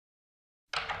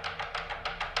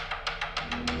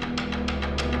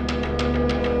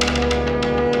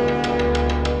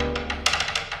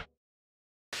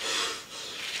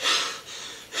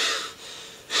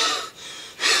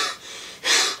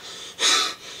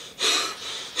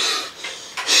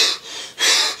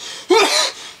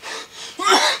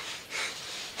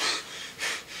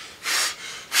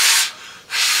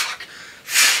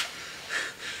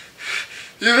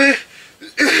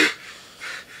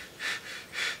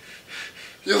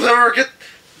You'll never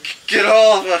get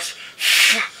all of us.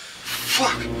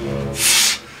 Fuck.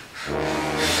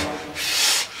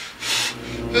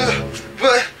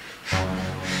 But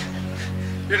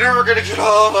you're never gonna get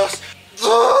all of us.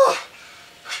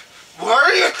 Why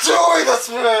are you doing this,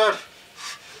 man?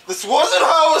 This wasn't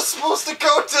how it was supposed to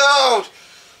go down.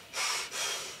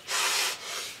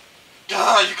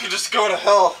 You can just go to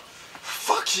hell.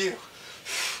 Fuck you.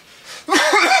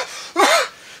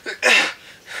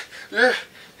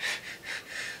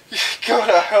 You go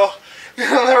to hell.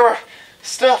 You'll never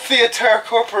stop the entire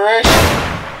corporation.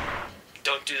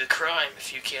 Don't do the crime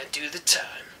if you can't do the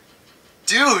time.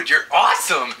 Dude, you're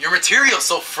awesome! Your material's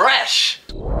so fresh!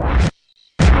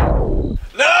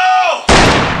 No!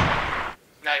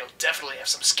 Now you'll definitely have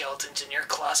some skeletons in your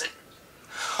closet.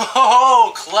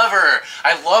 Oh, clever!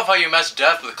 I love how you mesh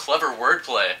death with clever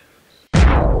wordplay.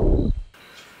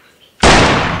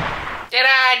 Did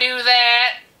I do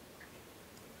that?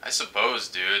 I suppose,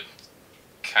 dude.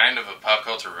 Kind of a pop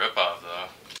culture ripoff, though.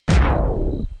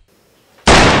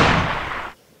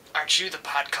 Aren't you the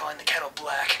pot calling the kettle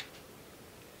black?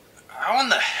 How in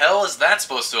the hell is that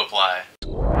supposed to apply?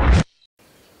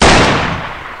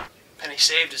 Penny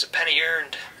saved is a penny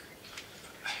earned.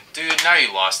 Dude, now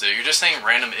you lost it. You're just saying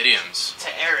random idioms. To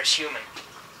err is human.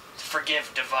 To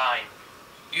forgive divine.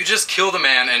 You just killed a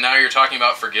man and now you're talking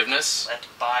about forgiveness? Let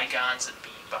bygones be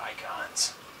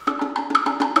bygones.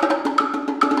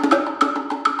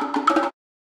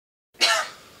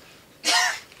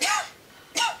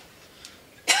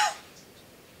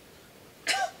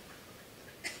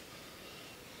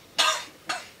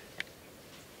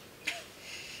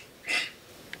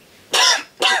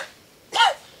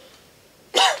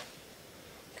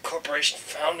 The corporation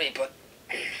found me, but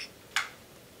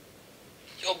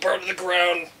you'll burn to the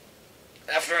ground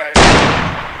after I...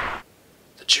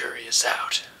 The jury is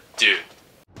out. Dude.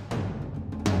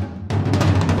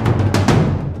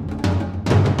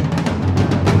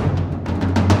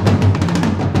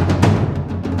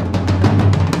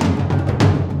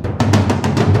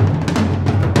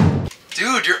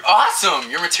 Dude, you're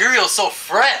awesome! Your material's so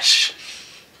fresh!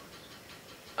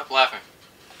 Stop laughing.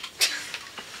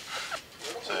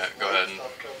 So yeah, go ahead and...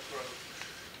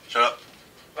 Shut up.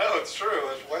 No, it's true.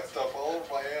 There's wet stuff all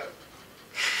over my hand.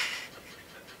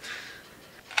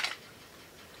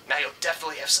 Now you'll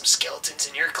definitely have some skeletons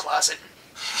in your closet.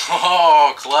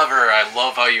 Oh, clever. I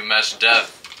love how you mesh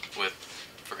death with...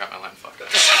 Forgot my line, fuck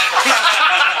that.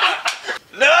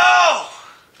 No!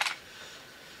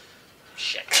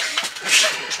 Shit.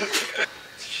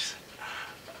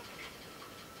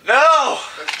 No!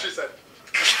 That's what she said.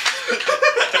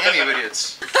 Damn you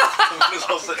idiots. Might as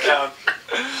well sit down.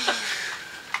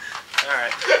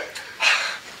 Alright.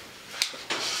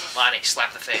 Lonnie,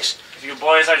 slap the face. If you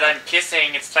boys are done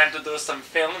kissing, it's time to do some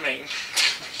filming.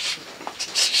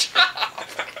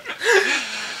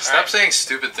 Stop saying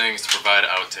stupid things to provide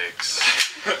outtakes.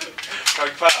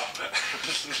 Kung Pao.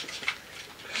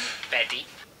 Betty.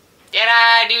 Did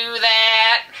I do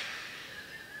that?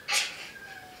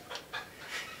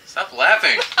 Stop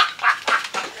laughing.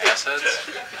 Assheads.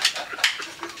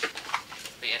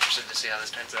 Be interested to see how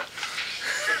this turns out.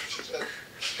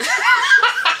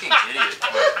 Fucking idiot.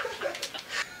 Come on.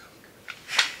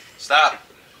 Stop.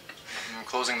 I'm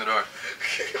closing the door.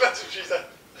 That's what she said.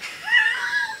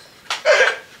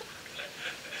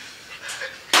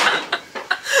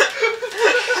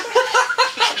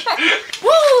 Woo!